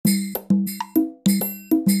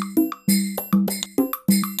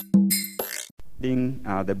in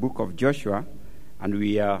the book of Joshua, and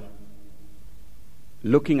we are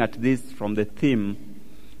looking at this from the theme,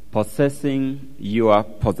 possessing your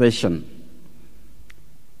possession.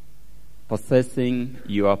 Possessing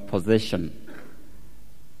your possession.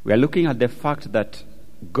 We are looking at the fact that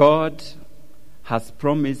God has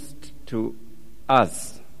promised to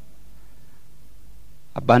us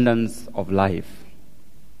abundance of life.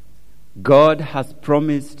 God has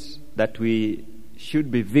promised that we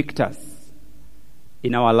should be victors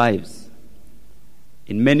in our lives.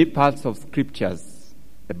 In many parts of scriptures,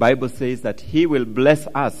 the Bible says that He will bless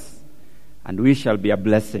us and we shall be a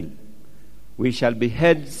blessing. We shall be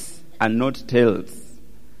heads and not tails.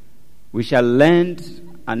 We shall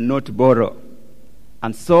lend and not borrow.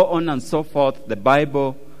 And so on and so forth. The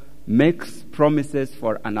Bible makes promises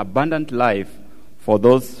for an abundant life for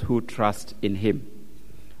those who trust in Him.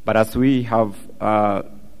 But as we have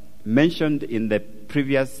mentioned in the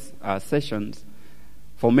previous sessions,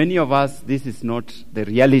 for many of us, this is not the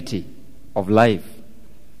reality of life.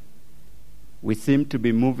 We seem to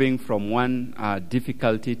be moving from one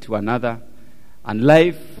difficulty to another, and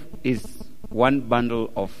life is one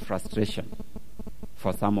bundle of frustration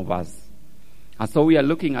for some of us. And so we are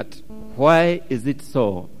looking at why is it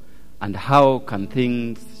so, and how can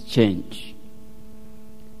things change?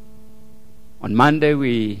 On Monday,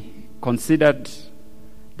 we considered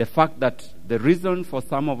the fact that the reason for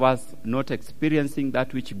some of us not experiencing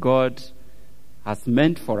that which God has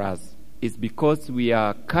meant for us is because we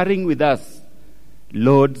are carrying with us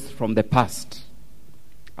loads from the past.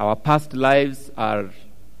 Our past lives are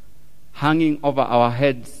hanging over our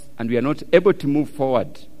heads and we are not able to move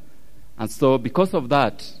forward. And so because of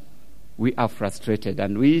that, we are frustrated.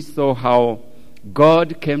 And we saw how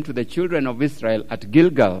God came to the children of Israel at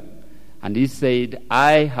Gilgal and He said,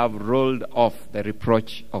 I have rolled off the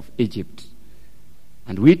reproach of Egypt.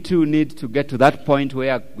 And we too need to get to that point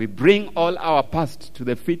where we bring all our past to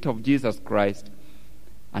the feet of Jesus Christ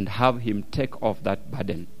and have Him take off that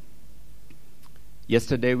burden.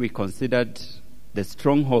 Yesterday we considered the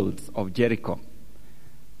strongholds of Jericho.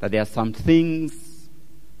 That there are some things,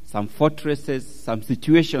 some fortresses, some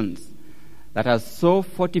situations that are so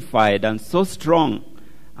fortified and so strong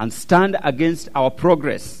and stand against our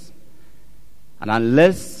progress. And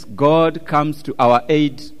unless God comes to our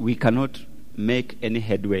aid, we cannot make any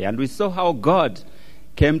headway. And we saw how God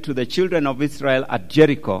came to the children of Israel at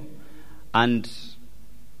Jericho, and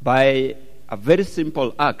by a very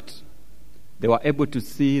simple act, they were able to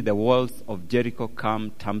see the walls of Jericho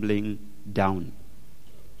come tumbling down.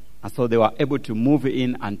 And so they were able to move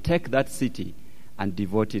in and take that city and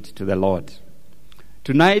devote it to the Lord.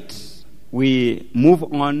 Tonight, we move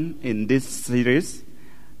on in this series,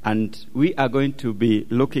 and we are going to be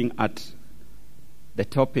looking at the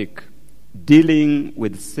topic, dealing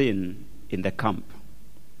with sin in the camp.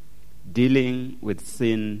 Dealing with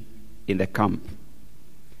sin in the camp.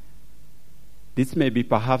 This may be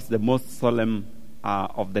perhaps the most solemn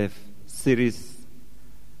of the series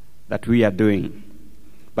that we are doing.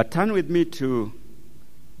 But turn with me to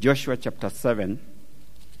Joshua chapter 7.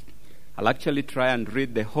 I'll actually try and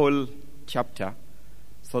read the whole chapter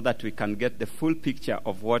so that we can get the full picture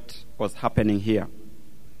of what was happening here.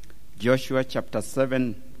 Joshua chapter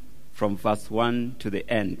 7 from verse 1 to the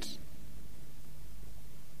end.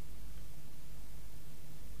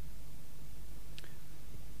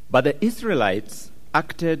 But the Israelites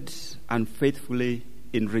acted unfaithfully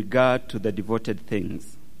in regard to the devoted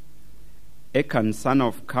things. Achan, son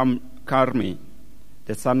of Carmi,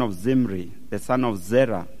 the son of Zimri, the son of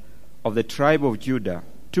Zerah, of the tribe of Judah,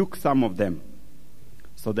 took some of them.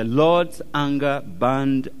 So the Lord's anger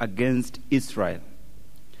burned against Israel.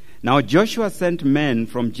 Now Joshua sent men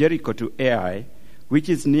from Jericho to Ai, which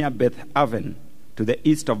is near Beth-aven, to the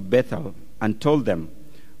east of Bethel, and told them,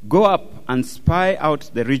 go up and spy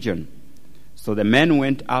out the region. So the men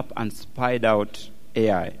went up and spied out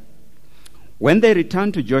Ai. When they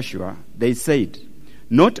returned to Joshua, they said,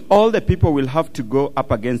 not all the people will have to go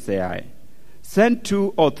up against Ai. Send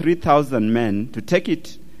 2,000 or 3,000 men to take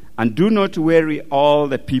it, and do not weary all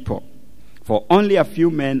the people, for only a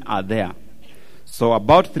few men are there. So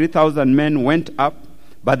about 3,000 men went up,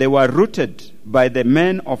 but they were routed by the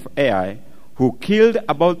men of Ai, who killed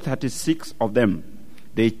about 36 of them.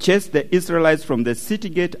 They chased the Israelites from the city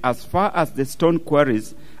gate as far as the stone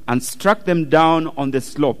quarries and struck them down on the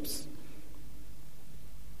slopes.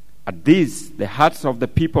 At this, the hearts of the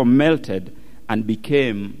people melted and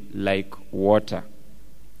became like water.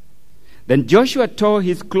 Then Joshua tore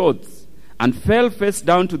his clothes and fell face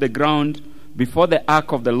down to the ground before the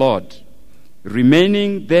ark of the Lord,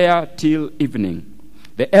 remaining there till evening.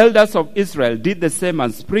 The elders of Israel did the same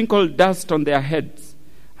and sprinkled dust on their heads.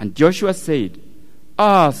 And Joshua said,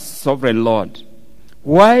 "Ah, sovereign Lord,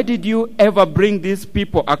 why did you ever bring these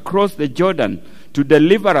people across the Jordan to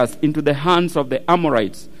deliver us into the hands of the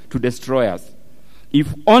Amorites to destroy us?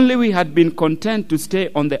 If only we had been content to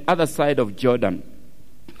stay on the other side of Jordan.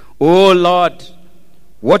 Oh Lord,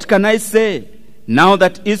 what can I say now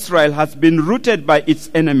that Israel has been routed by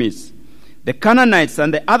its enemies? The Canaanites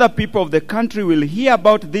and the other people of the country will hear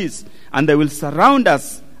about this, and they will surround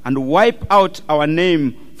us and wipe out our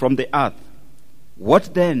name from the earth.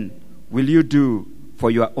 What then will you do for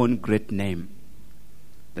your own great name?"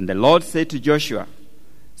 Then the Lord said to Joshua,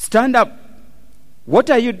 "Stand up. What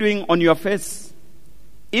are you doing on your face?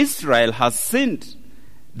 Israel has sinned.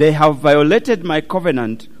 They have violated my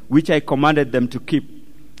covenant, which I commanded them to keep.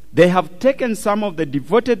 They have taken some of the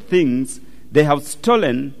devoted things, they have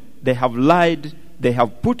stolen, they have lied, they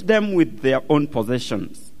have put them with their own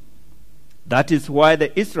possessions. That is why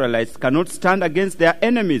the Israelites cannot stand against their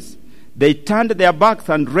enemies. They turned their backs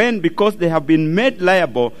and ran because they have been made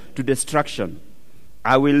liable to destruction.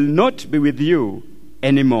 I will not be with you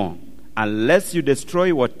anymore unless you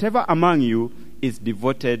destroy whatever among you is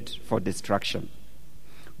devoted for destruction.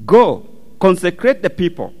 Go, consecrate the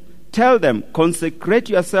people. Tell them, consecrate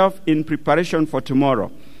yourself in preparation for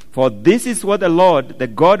tomorrow. For this is what the Lord, the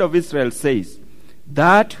God of Israel, says.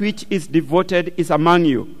 That which is devoted is among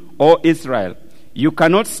you, O Israel. You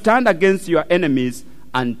cannot stand against your enemies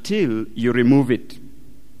until you remove it.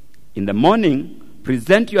 In the morning,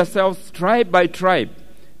 present yourselves tribe by tribe.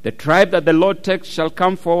 The tribe that the Lord takes shall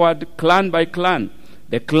come forward clan by clan.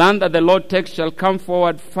 The clan that the Lord takes shall come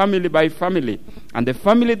forward family by family. And the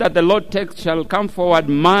family that the Lord takes shall come forward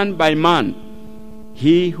man by man.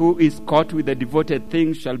 He who is caught with the devoted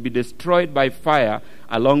things shall be destroyed by fire,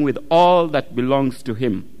 along with all that belongs to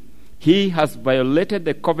him. He has violated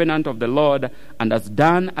the covenant of the Lord and has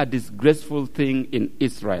done a disgraceful thing in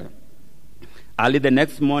Israel." Early the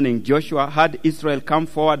next morning, Joshua had Israel come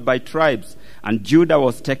forward by tribes, and Judah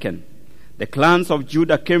was taken. The clans of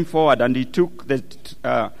Judah came forward, and he took the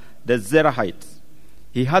Zerahites.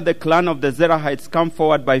 He had the clan of the Zerahites come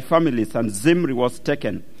forward by families, and Zimri was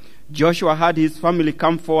taken. Joshua had his family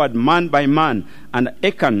come forward man by man, and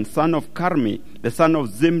Achan, son of Carmi, the son of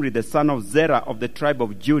Zimri, the son of Zerah of the tribe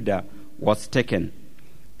of Judah, was taken.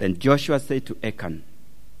 Then Joshua said to Achan,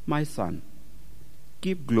 "My son,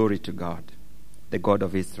 give glory to God, the God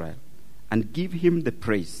of Israel, and give him the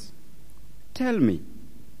praise. Tell me,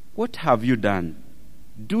 what have you done?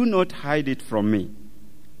 Do not hide it from me."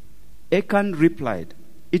 Achan replied,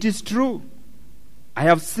 "It is true. I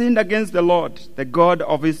have sinned against the Lord, the God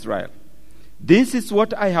of Israel. This is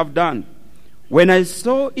what I have done. When I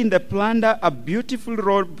saw in the plunder a beautiful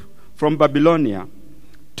robe from Babylonia,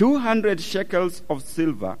 200 shekels of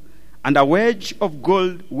silver, and a wedge of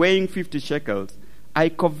gold weighing 50 shekels, I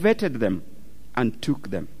coveted them and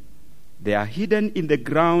took them. They are hidden in the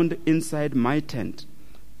ground inside my tent,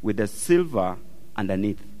 with the silver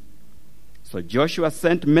underneath." So Joshua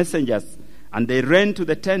sent messengers, and they ran to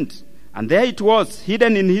the tent, and there it was,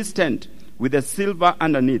 hidden in his tent, with the silver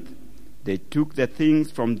underneath. They took the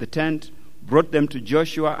things from the tent, brought them to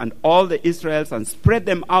Joshua and all the Israelites, and spread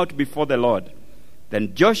them out before the Lord.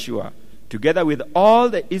 Then Joshua, together with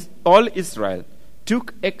all Israel,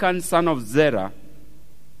 took Achan son of Zerah,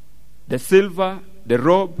 the silver, the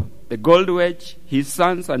robe, the gold wedge, his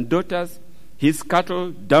sons and daughters, his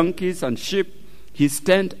cattle, donkeys, and sheep, his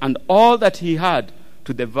tent, and all that he had,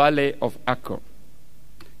 to the valley of Achor.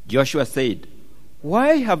 Joshua said,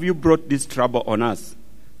 "Why have you brought this trouble on us?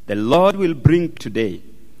 The Lord will bring today."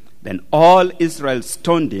 Then all Israel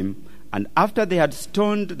stoned him, and after they had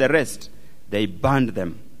stoned the rest, they burned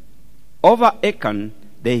them. Over Achan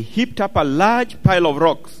they heaped up a large pile of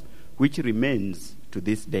rocks, which remains to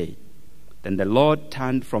this day. Then the Lord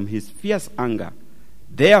turned from his fierce anger.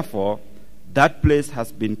 Therefore, that place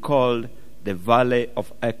has been called the Valley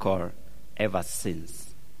of Achor ever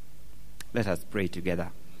since. Let us pray together.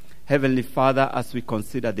 Heavenly Father, as we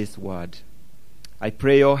consider this word, I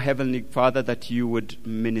pray, O Heavenly Father, that you would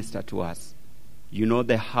minister to us. You know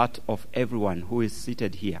the heart of everyone who is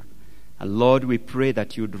seated here. And Lord, we pray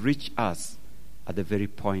that you would reach us at the very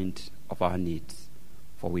point of our needs.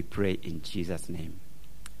 For we pray in Jesus' name.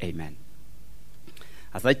 Amen.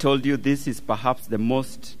 As I told you, this is perhaps the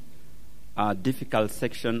most difficult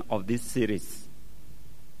section of this series,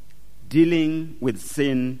 dealing with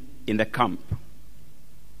sin in the camp.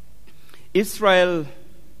 Israel,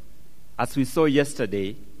 as we saw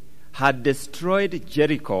yesterday, had destroyed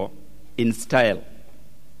Jericho in style.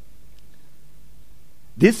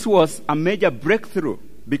 This was a major breakthrough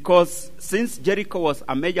because since Jericho was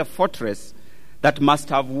a major fortress that must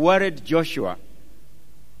have worried Joshua,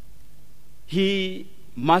 he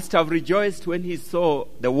must have rejoiced when he saw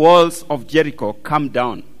the walls of Jericho come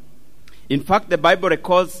down. In fact, the Bible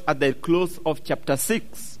records at the close of chapter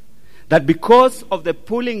 6 that because of the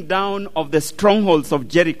pulling down of the strongholds of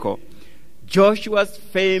Jericho, Joshua's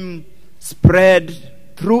fame spread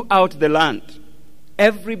throughout the land.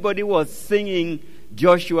 Everybody was singing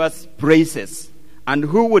Joshua's praises. And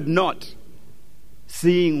who would not,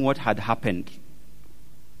 seeing what had happened?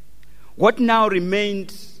 What now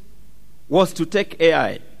remained was to take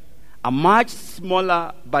Ai, a much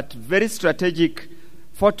smaller but very strategic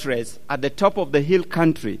fortress at the top of the hill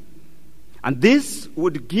country. And this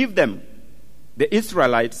would give them, the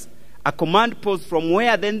Israelites, a command post from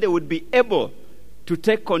where then they would be able to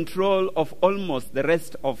take control of almost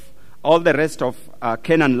all the rest of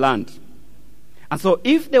Canaan land. And so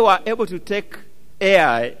if they were able to take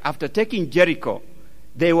Ai after taking Jericho,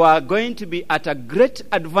 they were going to be at a great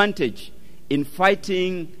advantage in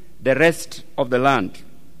fighting the rest of the land.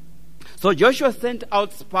 So Joshua sent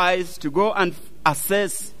out spies to go and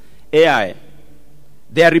assess Ai.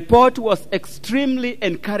 Their report was extremely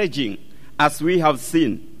encouraging, as we have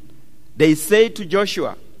seen. They said to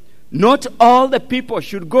Joshua, "Not all the people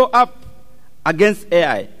should go up against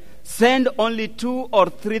Ai. Send only 2,000 or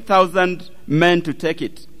 3,000 men to take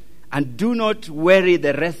it. And do not worry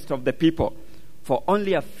the rest of the people, for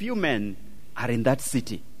only a few men are in that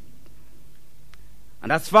city."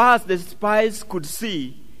 And as far as the spies could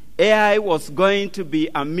see, Ai was going to be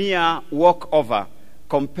a mere walkover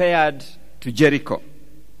compared to Jericho.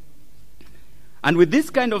 And with this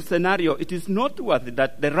kind of scenario, it is noteworthy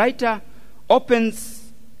that the writer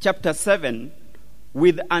opens chapter 7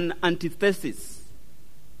 with an antithesis.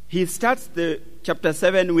 He starts the chapter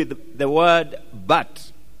 7 with the word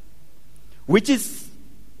 "but," which is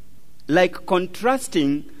like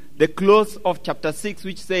contrasting the close of chapter 6,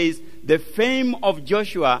 which says the fame of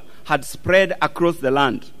Joshua had spread across the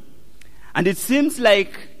land. And it seems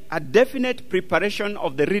like a definite preparation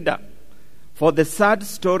of the reader for the sad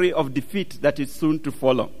story of defeat that is soon to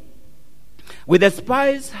follow. With the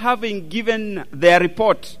spies having given their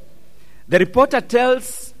report, the reporter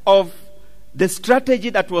tells of the strategy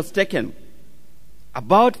that was taken.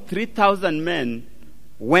 About 3,000 men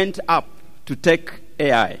went up to take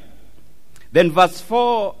Ai. Then verse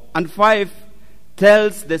 4 and 5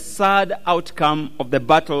 tells the sad outcome of the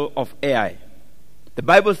battle of Ai. The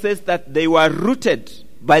Bible says that they were routed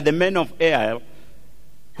by the men of Ai,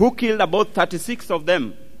 who killed about 36 of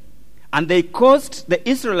them. And they chased the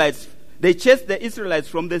Israelites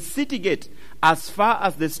from the city gate as far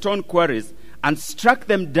as the stone quarries and struck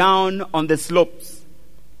them down on the slopes.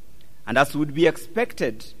 And as would be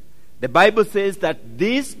expected, the Bible says that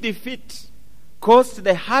this defeat caused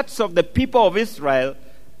the hearts of the people of Israel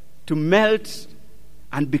to melt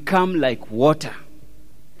and become like water.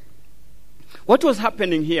 What was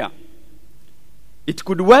happening here? It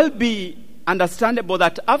could well be understandable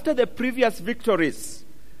that after the previous victories,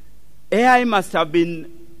 Ai must have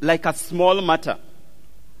been like a small matter.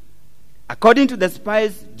 According to the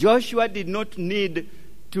spies, Joshua did not need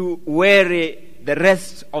to worry the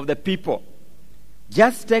rest of the people.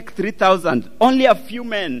 Just take 3,000. Only a few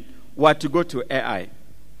men were to go to Ai.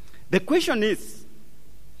 The question is,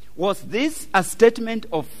 was this a statement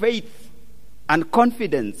of faith and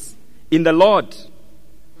confidence in the Lord?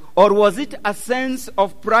 Or was it a sense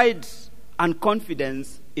of pride and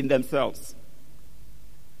confidence in themselves?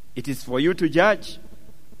 It is for you to judge.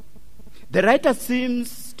 The writer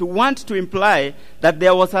seems to want to imply that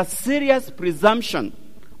there was a serious presumption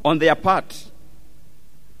on their part.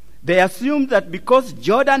 They assumed that because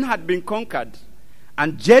Jordan had been conquered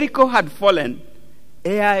and Jericho had fallen,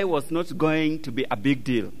 Ai was not going to be a big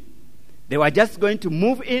deal. They were just going to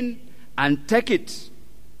move in and take it,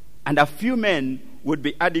 and a few men would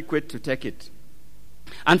be adequate to take it.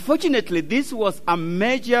 Unfortunately, this was a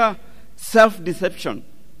major self-deception,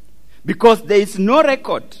 because there is no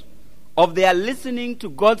record of their listening to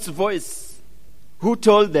God's voice, who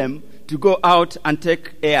told them to go out and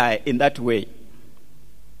take Ai in that way.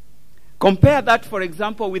 Compare that, for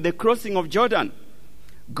example, with the crossing of Jordan.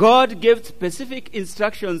 God gave specific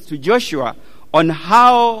instructions to Joshua on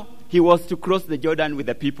how he was to cross the Jordan with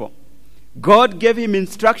the people. God gave him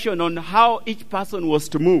instruction on how each person was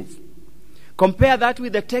to move. Compare that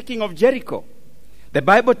with the taking of Jericho. The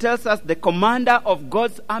Bible tells us the commander of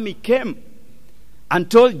God's army came and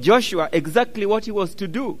told Joshua exactly what he was to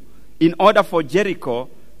do in order for Jericho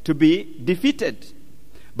to be defeated.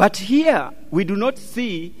 But here we do not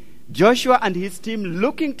see Joshua and his team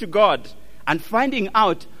looking to God and finding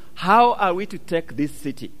out how are we to take this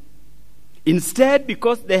city? Instead,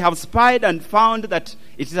 because they have spied and found that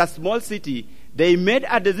it is a small city, they made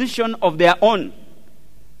a decision of their own,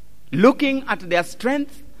 looking at their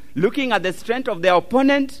strength, looking at the strength of their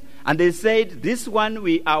opponent, and they said, this one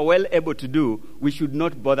we are well able to do, we should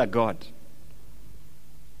not bother God.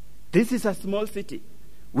 This is a small city.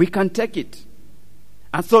 We can take it.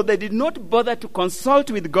 And so they did not bother to consult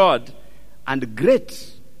with God, and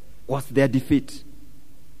great was their defeat.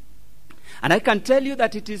 And I can tell you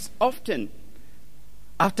that it is often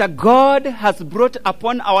after God has brought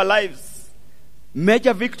upon our lives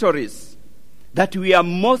major victories that we are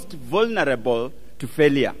most vulnerable to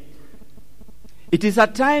failure. It is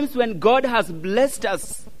at times when God has blessed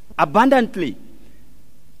us abundantly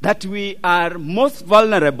that we are most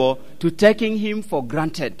vulnerable to taking him for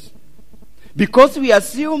granted. Because we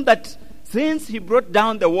assume that since he brought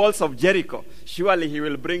down the walls of Jericho, surely he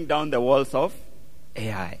will bring down the walls of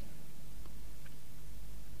Ai.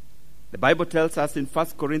 The Bible tells us in 1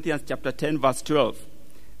 Corinthians chapter 10 verse 12,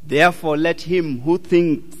 therefore let him who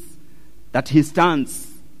thinks that he stands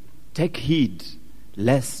take heed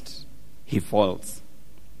lest he falls.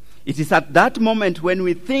 It is at that moment when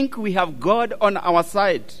we think we have God on our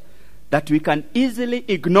side that we can easily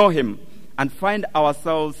ignore him and find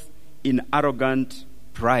ourselves in arrogant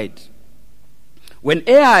pride. When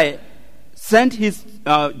Ai sent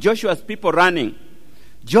Joshua's people running,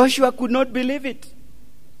 Joshua could not believe it.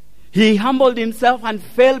 He humbled himself and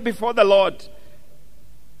fell before the Lord.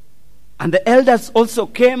 And the elders also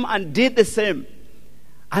came and did the same.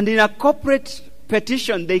 And in a corporate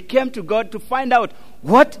petition, they came to God to find out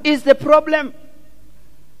what is the problem.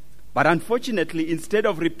 But unfortunately, instead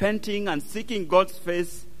of repenting and seeking God's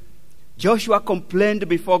face, Joshua complained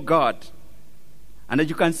before God. And as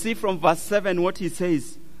you can see from verse 7 what he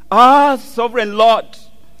says, sovereign Lord,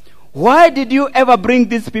 why did you ever bring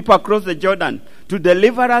these people across the Jordan to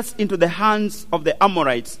deliver us into the hands of the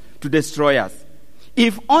Amorites to destroy us?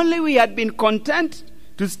 If only we had been content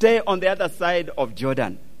to stay on the other side of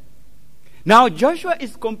Jordan. Now Joshua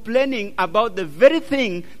is complaining about the very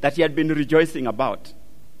thing that he had been rejoicing about.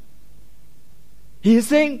 He is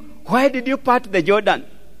saying, why did you part the Jordan?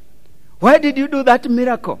 Why did you do that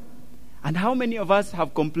miracle? And how many of us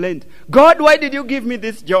have complained, God, why did you give me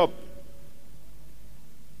this job?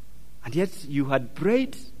 And yet you had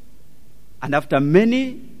prayed, and after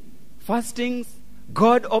many fastings,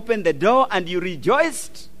 God opened the door and you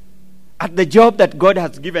rejoiced at the job that God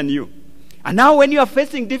has given you. And now when you are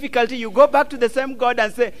facing difficulty, you go back to the same God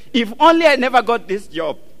and say, if only I never got this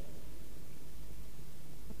job.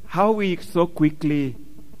 How we so quickly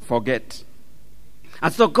forget.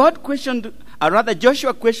 And so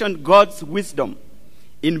Joshua questioned God's wisdom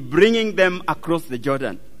in bringing them across the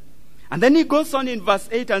Jordan. And then he goes on in verse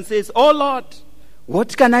 8 and says, oh Lord,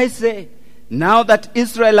 what can I say now that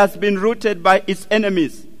Israel has been routed by its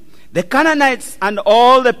enemies? The Canaanites and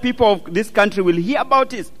all the people of this country will hear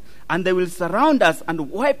about it, and they will surround us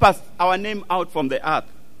and wipe our name out from the earth.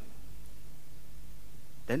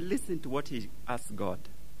 Then listen to what he asked God.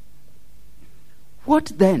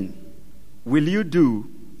 What then will you do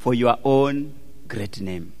for your own great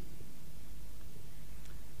name?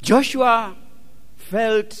 Joshua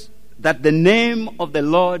felt that the name of the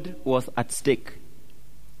Lord was at stake.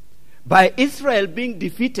 By Israel being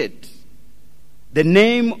defeated, the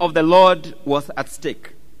name of the Lord was at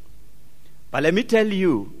stake. But let me tell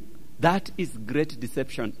you, that is great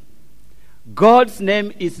deception. God's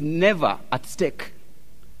name is never at stake,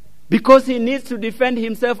 because he needs to defend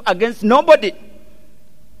himself against nobody.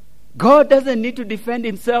 God doesn't need to defend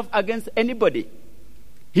himself against anybody.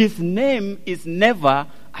 His name is never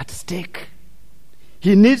at stake.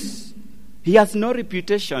 He has no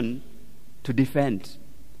reputation to defend.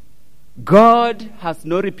 God has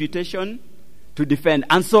no reputation to defend.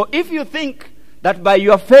 And so if you think that by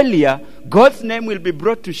your failure, God's name will be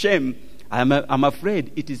brought to shame, I'm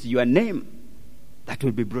afraid it is your name that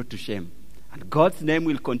will be brought to shame. And God's name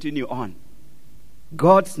will continue on.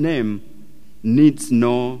 God's name needs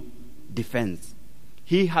no defense.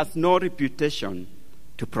 He has no reputation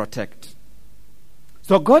to protect.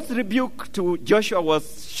 So God's rebuke to Joshua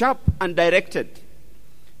was sharp and directed.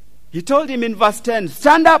 He told him in verse 10,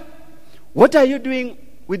 stand up. What are you doing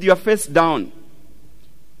with your face down?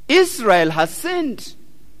 Israel has sinned.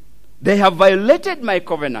 They have violated my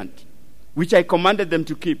covenant, which I commanded them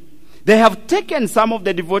to keep. They have taken some of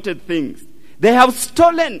the devoted things. They have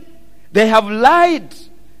stolen. They have lied.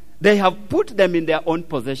 They have put them in their own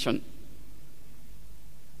possession.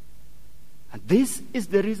 And this is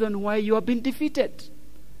the reason why you have been defeated.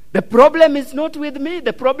 The problem is not with me.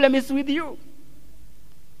 The problem is with you.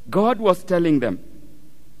 God was telling them.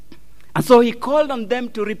 And so he called on them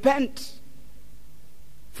to repent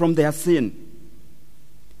from their sin.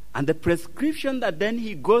 And the prescription that then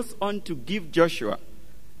he goes on to give Joshua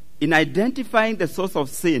in identifying the source of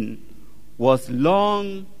sin was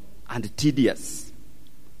long and tedious.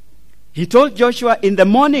 He told Joshua, in the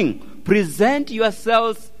morning, present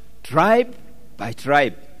yourselves tribe by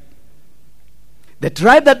tribe. The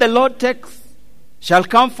tribe that the Lord takes shall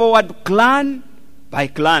come forward clan by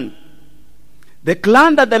clan. The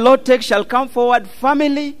clan that the Lord takes shall come forward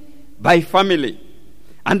family by family.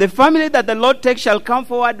 And the family that the Lord takes shall come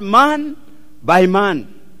forward man by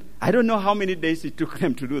man. I don't know how many days it took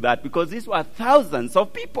them to do that, because these were thousands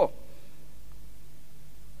of people.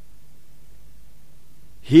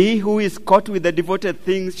 He who is caught with the devoted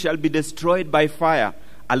things shall be destroyed by fire,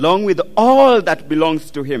 along with all that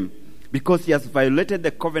belongs to him, because he has violated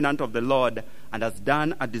the covenant of the Lord and has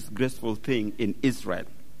done a disgraceful thing in Israel.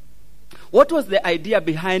 What was the idea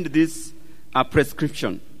behind this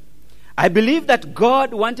prescription? I believe that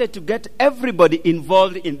God wanted to get everybody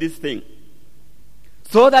involved in this thing,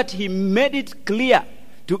 so that he made it clear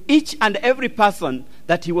to each and every person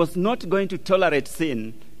that he was not going to tolerate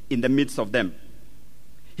sin in the midst of them.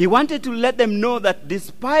 He wanted to let them know that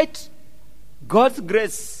despite God's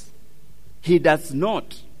grace, he does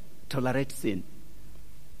not tolerate sin.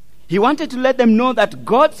 He wanted to let them know that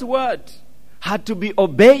God's word had to be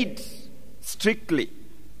obeyed strictly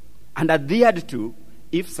and adhered to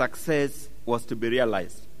if success was to be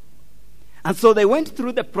realized. And so they went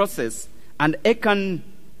through the process, and Achan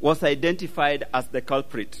was identified as the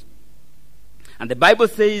culprit. And the Bible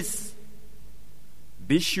says,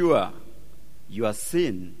 be sure your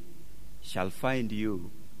sin shall find you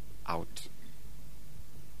out.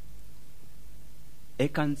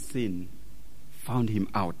 Achan's sin found him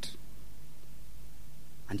out.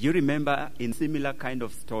 And you remember in similar kind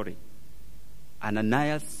of story,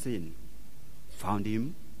 Ananias' sin found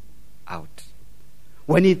him out.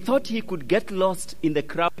 When he thought he could get lost in the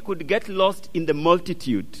crowd, he could get lost in the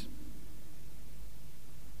multitude,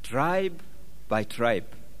 tribe by tribe,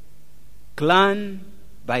 clan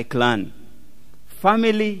by clan,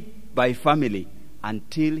 family by family,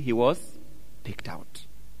 until he was picked out.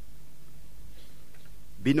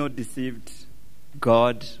 Be not deceived,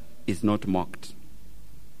 God is not mocked.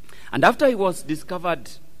 And after he was discovered,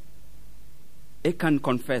 Achan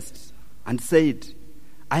confessed and said,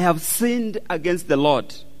 I have sinned against the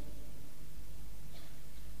Lord.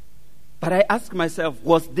 But I ask myself,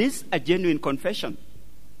 was this a genuine confession?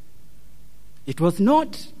 It was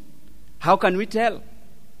not. How can we tell?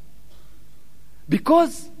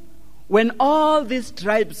 Because when all these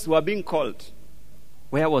tribes were being called,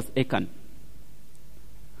 where was Achan?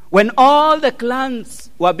 When all the clans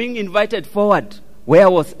were being invited forward, where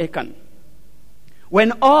was Achan?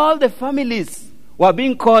 When all the families were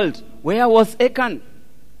being called, where was Achan?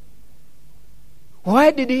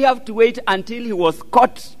 Why did he have to wait until he was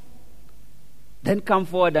caught, then come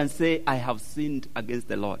forward and say, I have sinned against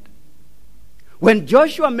the Lord? When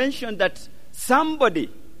Joshua mentioned that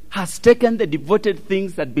somebody has taken the devoted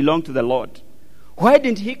things that belong to the Lord, why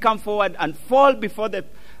didn't he come forward and fall before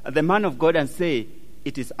the man of God and say,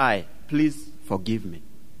 it is I, please forgive me?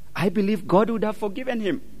 I believe God would have forgiven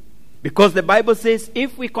him, because the Bible says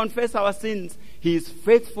if we confess our sins, he is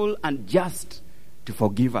faithful and just to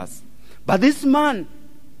forgive us. But this man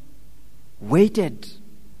waited,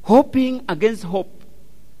 hoping against hope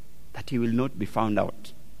that he will not be found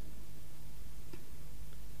out.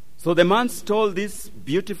 So the man stole these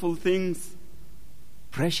beautiful things,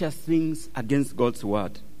 precious things, against God's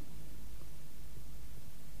word.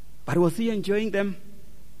 But was he enjoying them?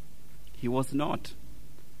 He was not.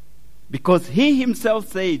 Because he himself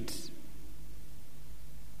said,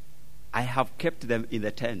 I have kept them in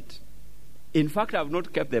the tent. In fact, I have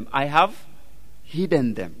not kept them. I have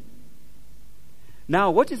hidden them.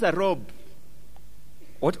 Now, what is a robe?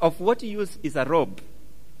 Of what use is a robe?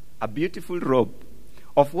 A beautiful robe.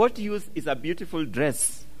 Of what use is a beautiful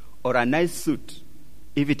dress or a nice suit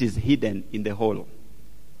if it is hidden in the hole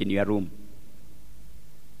in your room?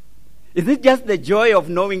 Is it just the joy of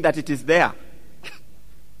knowing that it is there?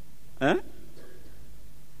 Huh?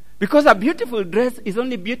 Because a beautiful dress is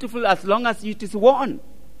only beautiful as long as it is worn.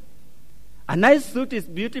 A nice suit is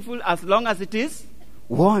beautiful as long as it is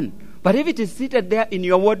worn. But if it is seated there in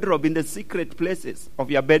your wardrobe in the secret places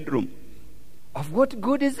of your bedroom, of what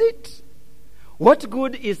good is it? What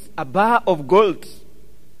good is a bar of gold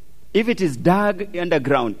if it is dug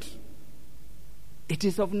underground? It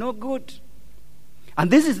is of no good. And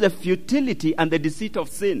this is the futility and the deceit of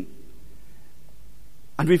sin.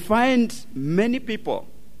 And we find many people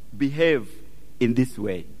behave in this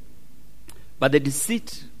way. But the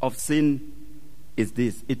deceit of sin is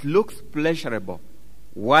this: it looks pleasurable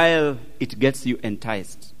while it gets you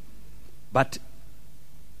enticed, but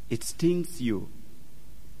it stings you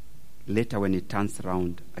later when it turns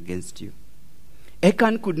around against you.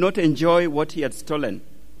 Achan could not enjoy what he had stolen.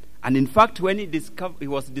 And in fact, when he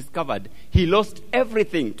was discovered, he lost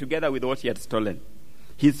everything together with what he had stolen.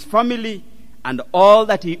 His family and all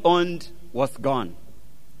that he owned was gone.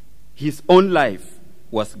 His own life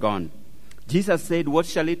was gone. Jesus said, "What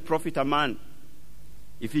shall it profit a man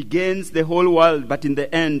if he gains the whole world, but in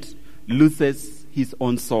the end loses his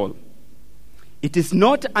own soul?" It is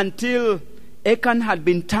not until Achan had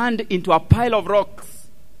been turned into a pile of rocks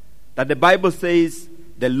that the Bible says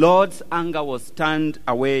the Lord's anger was turned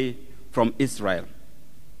away from Israel.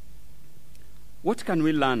 What can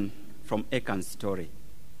we learn from Achan's story?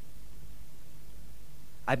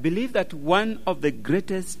 I believe that one of the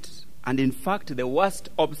greatest, and in fact the worst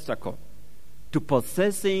obstacle to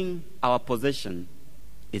possessing our possession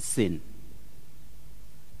is sin.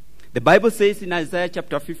 The Bible says in Isaiah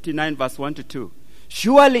chapter 59 verse 1 to 2,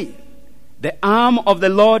 "Surely the arm of the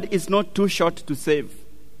Lord is not too short to save,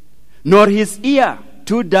 nor his ear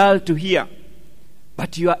too dull to hear.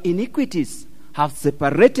 But your iniquities have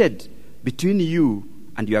separated between you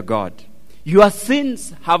and your God. Your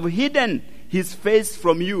sins have hidden his face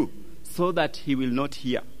from you so that he will not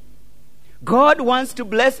hear." God wants to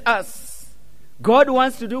bless us. God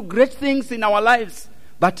wants to do great things in our lives.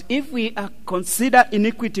 But if we consider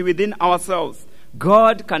iniquity within ourselves,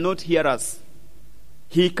 God cannot hear us.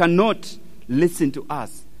 He cannot listen to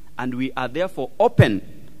us. And we are therefore open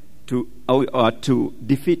to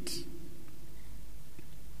defeat.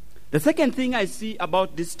 The second thing I see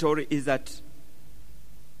about this story is that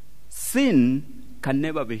sin can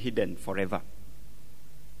never be hidden forever.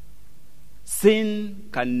 Sin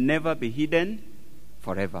can never be hidden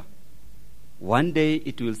forever. One day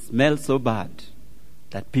it will smell so bad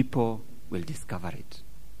that people will discover it.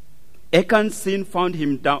 Achan's sin found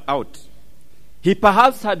him out. He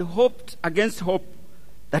perhaps had hoped against hope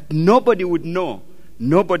that nobody would know,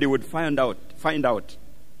 nobody would find out,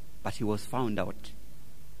 but he was found out.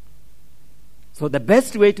 So the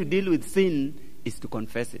best way to deal with sin is to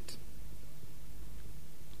confess it.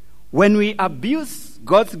 When we abuse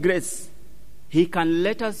God's grace, he can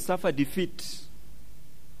let us suffer defeat.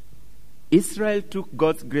 Israel took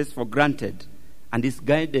God's grace for granted and his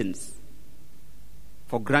guidance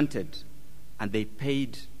for granted, and they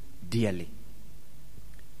paid dearly.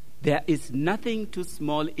 There is nothing too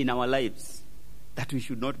small in our lives that we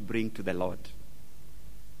should not bring to the Lord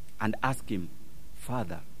and ask him,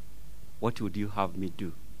 "Father, what would you have me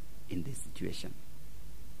do in this situation?"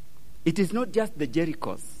 It is not just the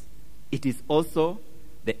Jerichos, it is also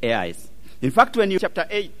the Ai's. In fact, when you chapter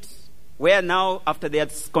 8, where now after they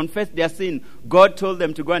had confessed their sin, God told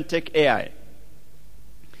them to go and take Ai.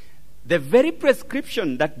 The very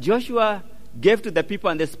prescription that Joshua gave to the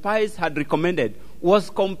people and the spies had recommended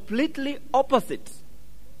was completely opposite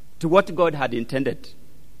to what God had intended.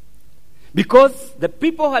 Because the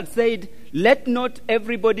people had said, "Let not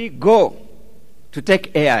everybody go to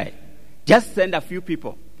take Ai. Just send a few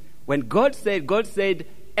people." When God said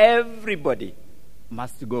everybody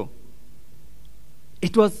must go.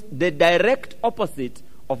 It was the direct opposite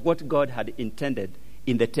of what God had intended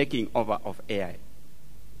in the taking over of Ai.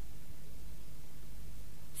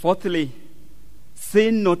 Fourthly,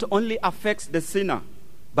 sin not only affects the sinner,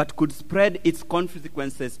 but could spread its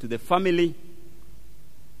consequences to the family,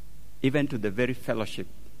 even to the very fellowship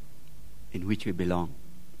in which we belong.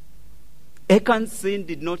 Achan's sin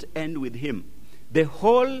did not end with him. The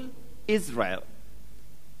whole Israel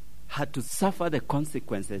had to suffer the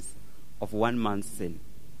consequences of one man's sin.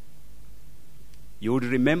 You would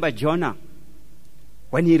remember Jonah,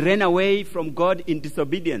 when he ran away from God in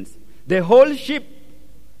disobedience. The whole ship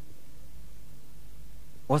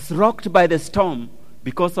was rocked by the storm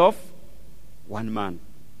because of one man.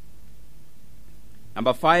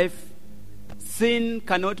 Number 5, sin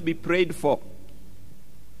cannot be prayed for.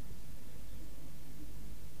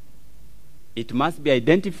 It must be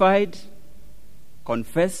identified,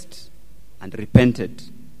 confessed, and repented.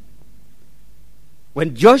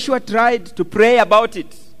 When Joshua tried to pray about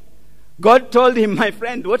it, God told him, "My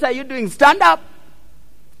friend, what are you doing? Stand up.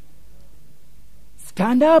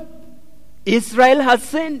 Stand up. Israel has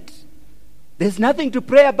sinned. There's nothing to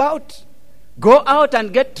pray about. Go out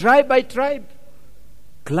and get tribe by tribe,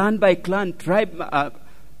 clan by clan,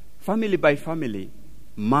 family by family,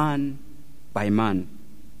 man by man."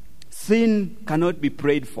 Sin cannot be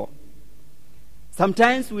prayed for.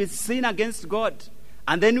 Sometimes we sin against God,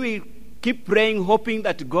 and then we keep praying, hoping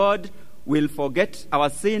that God will forget our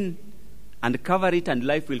sin and cover it, and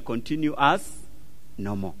life will continue as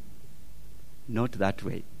normal. Not that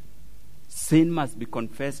way. Sin must be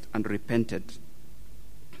confessed and repented.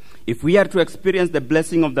 If we are to experience the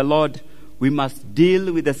blessing of the Lord, we must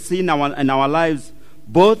deal with the sin in our lives,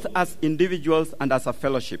 both as individuals and as a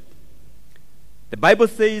fellowship. The Bible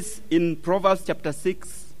says in Proverbs chapter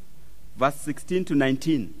 6, verse 16 to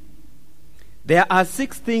 19, there are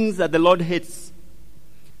 6 things that the Lord hates,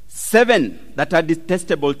 7 that are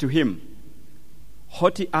detestable to him: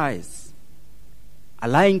 haughty eyes, a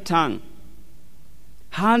lying tongue,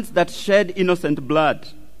 hands that shed innocent blood,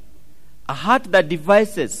 a heart that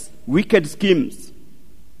devises wicked schemes,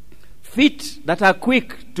 feet that are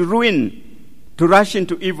quick to ruin, to rush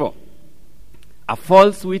into evil, a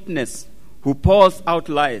false witness who pours out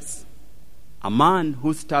lies, a man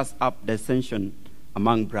who stirs up dissension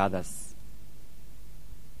among brothers.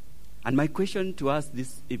 And my question to us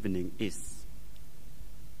this evening is,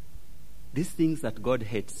 these things that God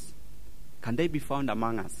hates, can they be found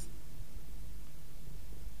among us?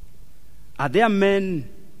 Are there men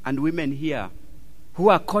and women here who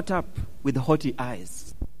are caught up with haughty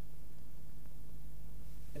eyes,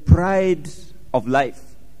 pride of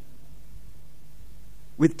life,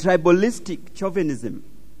 with tribalistic chauvinism,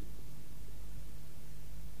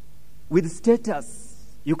 with status?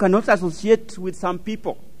 You cannot associate with some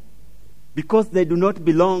people because they do not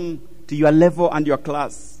belong to your level and your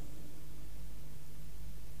class.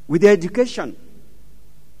 With education,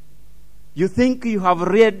 you think you have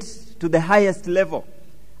read to the highest level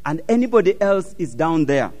and anybody else is down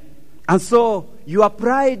there. And so your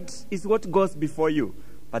pride is what goes before you.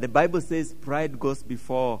 But the Bible says pride goes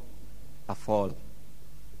before a fall.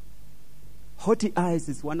 Haughty eyes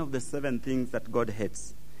is one of the 7 things that God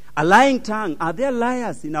hates. A lying tongue. Are there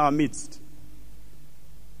liars in our midst?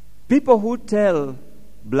 People who tell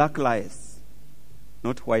black lies,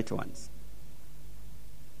 not white ones.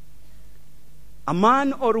 A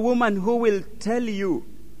man or woman who will tell you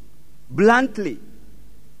bluntly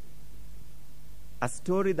a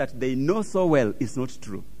story that they know so well is not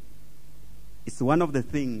true. It's one of the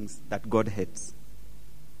things that God hates.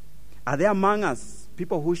 Are there among us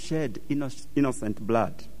people who shed innocent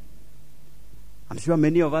blood? I'm sure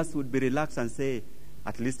many of us would be relaxed and say,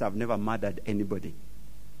 at least I've never murdered anybody.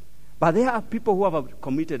 But there are people who have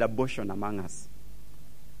committed abortion among us.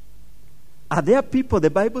 Are there people, the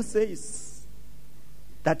Bible says,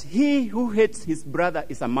 that he who hates his brother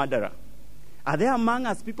is a murderer? Are there among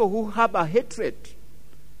us people who have a hatred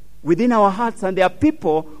within our hearts, and there are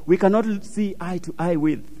people we cannot see eye to eye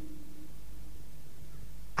with?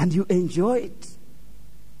 And you enjoy it.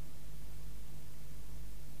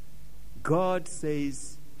 God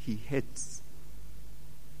says he hates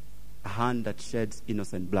a hand that sheds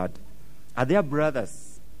innocent blood. Are there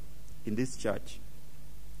brothers in this church?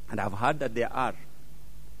 And I've heard that there are.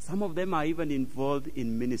 Some of them are even involved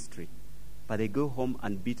in ministry, but they go home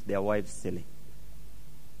and beat their wives silly.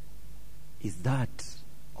 Is that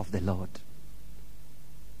of the Lord?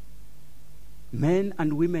 Men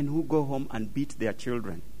and women who go home and beat their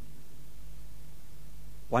children.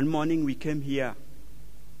 One morning we came here,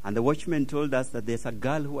 and the watchman told us that there's a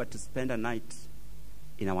girl who had to spend a night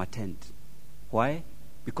in our tent. Why?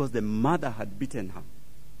 Because the mother had beaten her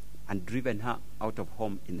and driven her out of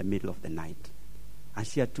home in the middle of the night. And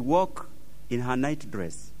she had to walk in her night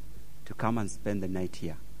dress to come and spend the night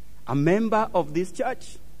here. A member of this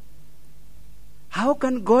church. How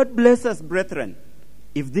can God bless us, brethren,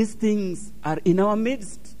 if these things are in our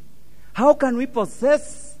midst? How can we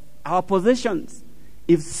possess our possessions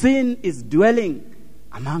if sin is dwelling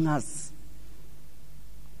among us?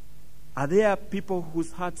 Are there people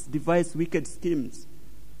whose hearts devise wicked schemes?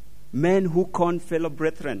 Men who con fellow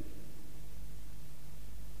brethren?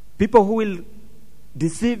 People who will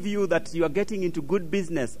deceive you that you are getting into good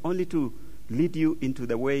business only to lead you into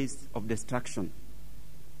the ways of destruction.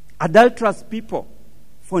 Adulterous people,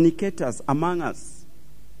 fornicators among us.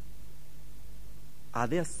 Are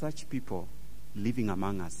there such people living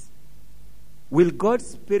among us? Will God's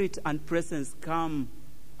Spirit and presence come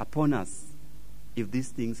upon us if these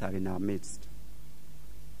things are in our midst?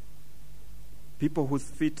 People whose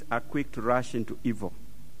feet are quick to rush into evil.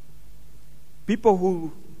 People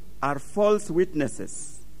who are false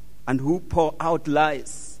witnesses and who pour out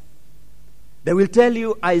lies. They will tell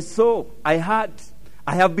you, I saw, I heard,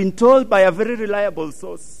 I have been told by a very reliable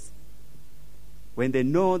source, when they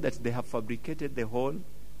know that they have fabricated the whole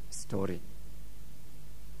story.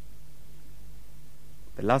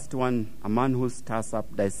 The last one, a man who stirs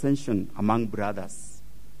up dissension among brothers.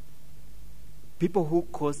 People who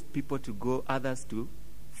cause people to go, others to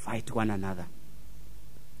fight one another.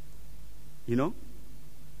 You know?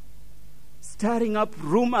 stirring up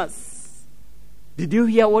rumors. Did you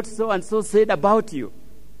hear what so and so said about you?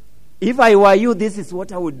 If I were you, this is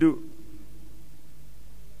what I would do.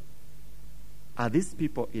 Are these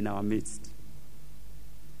people in our midst?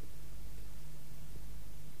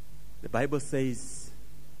 The Bible says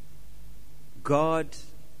God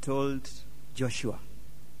told Joshua,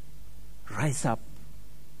 rise up,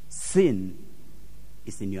 sin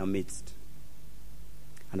is in your midst.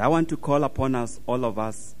 And I want to call upon us, all of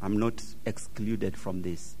us, I'm not excluded from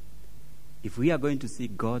this. If we are going to see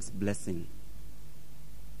God's blessing,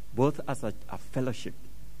 both as a fellowship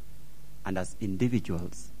and as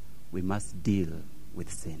individuals, we must deal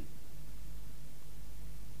with sin.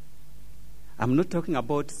 I'm not talking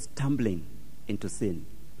about stumbling into sin.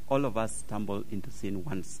 All of us stumble into sin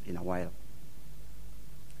once in a while.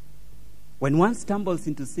 When one stumbles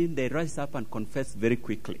into sin, they rise up and confess very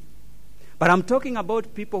quickly. But I'm talking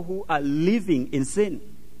about people who are living in sin.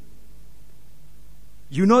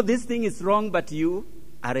 You know this thing is wrong, but you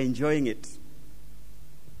are enjoying it.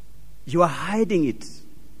 You are hiding it.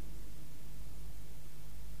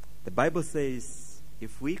 The Bible says,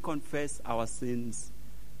 if we confess our sins,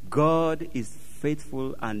 God is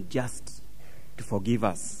faithful and just to forgive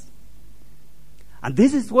us. And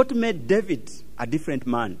this is what made David a different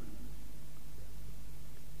man.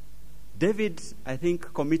 David, I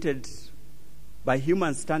think, committed, by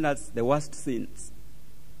human standards, the worst sins.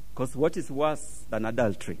 Because what is worse than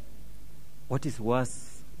adultery? What is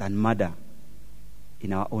worse than murder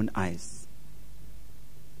in our own eyes?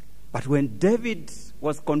 But when David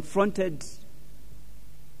was confronted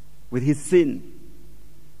with his sin,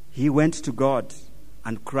 he went to God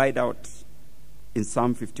and cried out in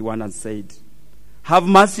Psalm 51 and said, have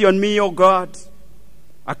mercy on me, O God,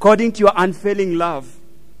 according to your unfailing love.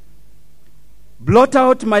 Blot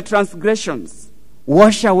out my transgressions,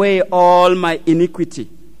 wash away all my iniquity,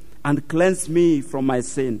 and cleanse me from my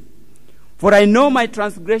sin. For I know my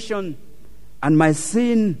transgression, and my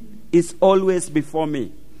sin is always before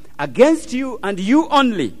me. Against you and you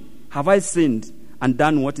only have I sinned and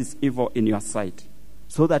done what is evil in your sight,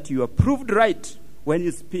 so that you are proved right when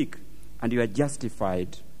you speak, and you are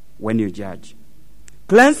justified when you judge.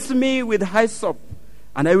 Cleanse me with hyssop,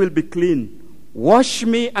 and I will be clean. Wash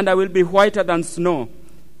me, and I will be whiter than snow.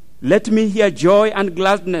 Let me hear joy and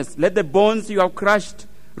gladness. Let the bones you have crushed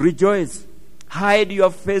rejoice. Hide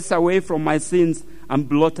your face away from my sins, and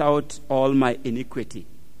blot out all my iniquity.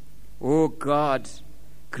 O God,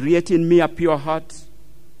 create in me a pure heart,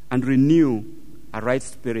 and renew a right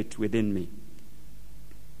spirit within me.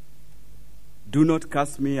 Do not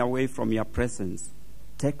cast me away from your presence.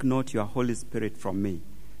 Take not your Holy Spirit from me.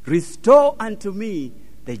 Restore unto me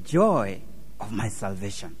the joy of my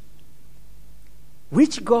salvation.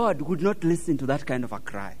 Which God would not listen to that kind of a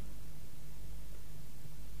cry?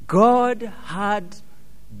 God heard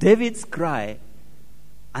David's cry,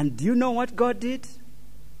 and do you know what God did?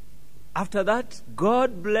 After that,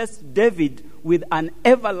 God blessed David with an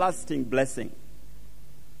everlasting blessing.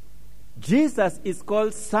 Jesus is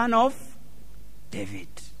called Son of David,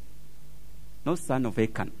 no son of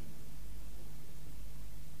Achan.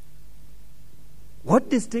 What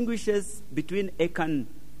distinguishes between Achan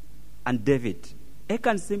and David?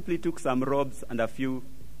 Achan simply took some robes and a few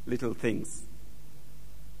little things,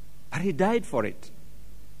 but he died for it.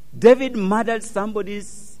 David murdered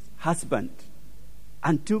somebody's husband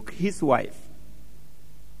and took his wife,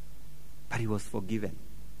 but he was forgiven.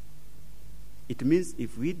 It means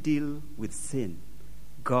if we deal with sin,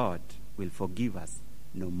 God will forgive us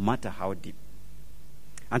no matter how deep.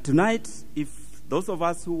 And tonight, if those of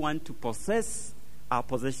us who want to possess our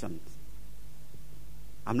possessions,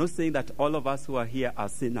 I'm not saying that all of us who are here are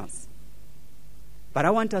sinners, but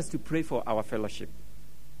I want us to pray for our fellowship.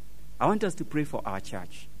 I want us to pray for our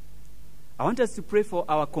church. I want us to pray for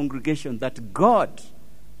our congregation, that God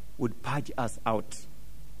would purge us out.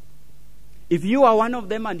 If you are one of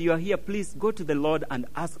them and you are here, please go to the Lord and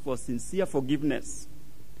ask for sincere forgiveness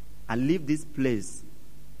and leave this place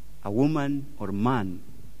a woman or man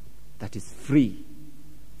that is free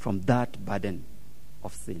from that burden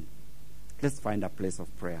of sin. Let's find a place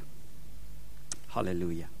of prayer.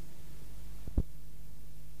 Hallelujah.